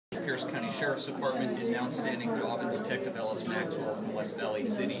Pierce County Sheriff's Department did an outstanding job, and Detective Ellis Maxwell from West Valley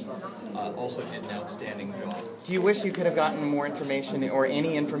City also did an outstanding job. Do you wish you could have gotten more information or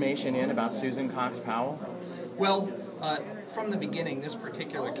any information in about Susan Cox Powell? Well, from the beginning, this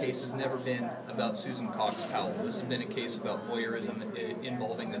particular case has never been about Susan Cox Powell. This has been a case about voyeurism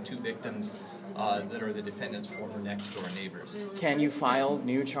involving the two victims that are the defendant's former next-door neighbors. Can you file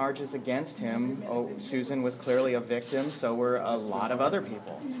new charges against him? Oh, Susan was clearly a victim, so were a lot of other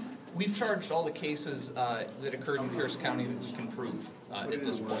people. We've charged all the cases that occurred in Pierce County that we can prove at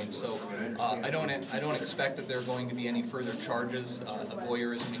this point. So I don't expect that there are going to be any further charges of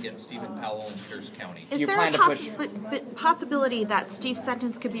voyeurism against Stephen Powell in Pierce County. Is there a possibility that Steve's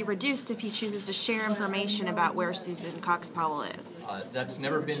sentence could be reduced if he chooses to share information about where Susan Cox Powell is? That's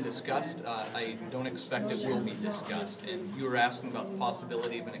never been discussed. I don't expect it will be discussed. And you were asking about the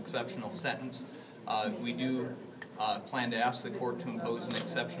possibility of an exceptional sentence. We do plan to ask the court to impose an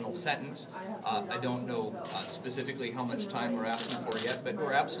exceptional sentence. I don't know specifically how much time we're asking for yet, but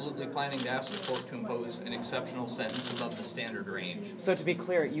we're absolutely planning to ask the court to impose an exceptional sentence above the standard range. So to be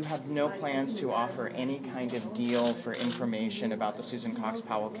clear, you have no plans to offer any kind of deal for information about the Susan Cox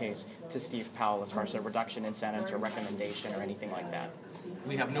Powell case to Steve Powell as far as a reduction in sentence or recommendation or anything like that?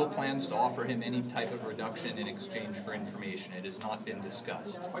 We have no plans to offer him any type of reduction in exchange for information. It has not been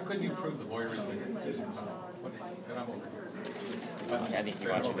discussed. Why couldn't you prove the voyeurism against Susan Powell? And I'm over here. I think you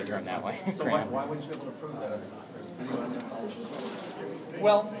want you to turn that way. So why wouldn't you be able to prove that?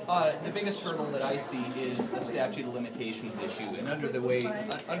 Well, the biggest hurdle that I see is the statute of limitations issue. And under the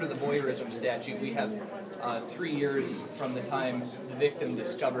voyeurism statute, we have 3 years from the time the victim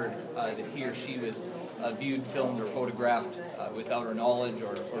discovered that he or she was viewed, filmed, or photographed without her knowledge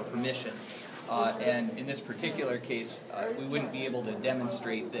or permission. And in this particular case, we wouldn't be able to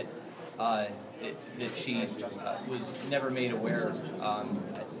demonstrate that that she was never made aware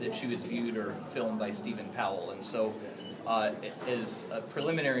that she was viewed or filmed by Stephen Powell. And so as a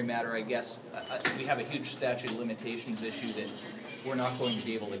preliminary matter, I guess, we have a huge statute of limitations issue that we're not going to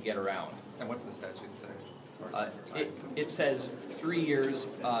be able to get around. And what's the statute say? It says 3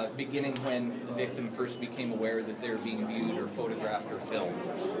 years beginning when the victim first became aware that they're being viewed or photographed or filmed.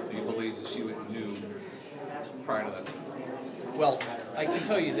 Do you believe that she knew prior to that? Well, I can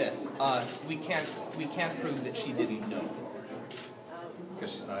tell you this: we can't prove that she didn't know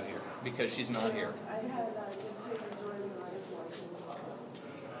Because she's not here. Because she's not here.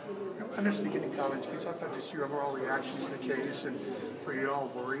 In this beginning comments, can you talk about just your overall reaction to the case, and were you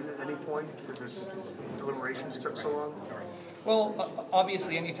all worried at any point that this deliberations took so long? Well,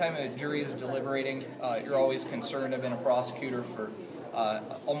 obviously, anytime a jury is deliberating, you're always concerned. I've been a prosecutor for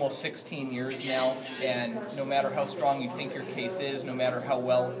almost 16 years now, and no matter how strong you think your case is, no matter how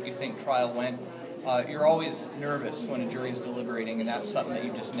well you think trial went, you're always nervous when a jury is deliberating, and that's something that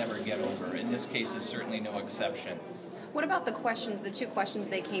you just never get over. In this case is certainly no exception. What about the questions, the two questions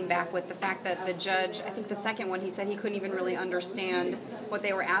they came back with, the fact that the judge, I think the second one, he said he couldn't even really understand what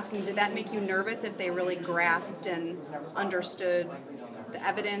they were asking. Did that make you nervous if they really grasped and understood the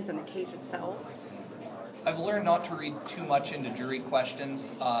evidence and the case itself? I've learned not to read too much into jury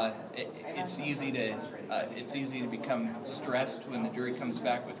questions. It's easy to become stressed when the jury comes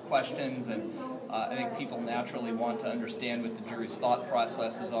back with questions, and I think people naturally want to understand what the jury's thought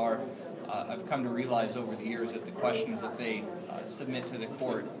processes are. I've come to realize over the years that the questions that they submit to the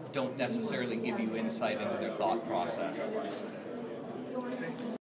court don't necessarily give you insight into their thought process.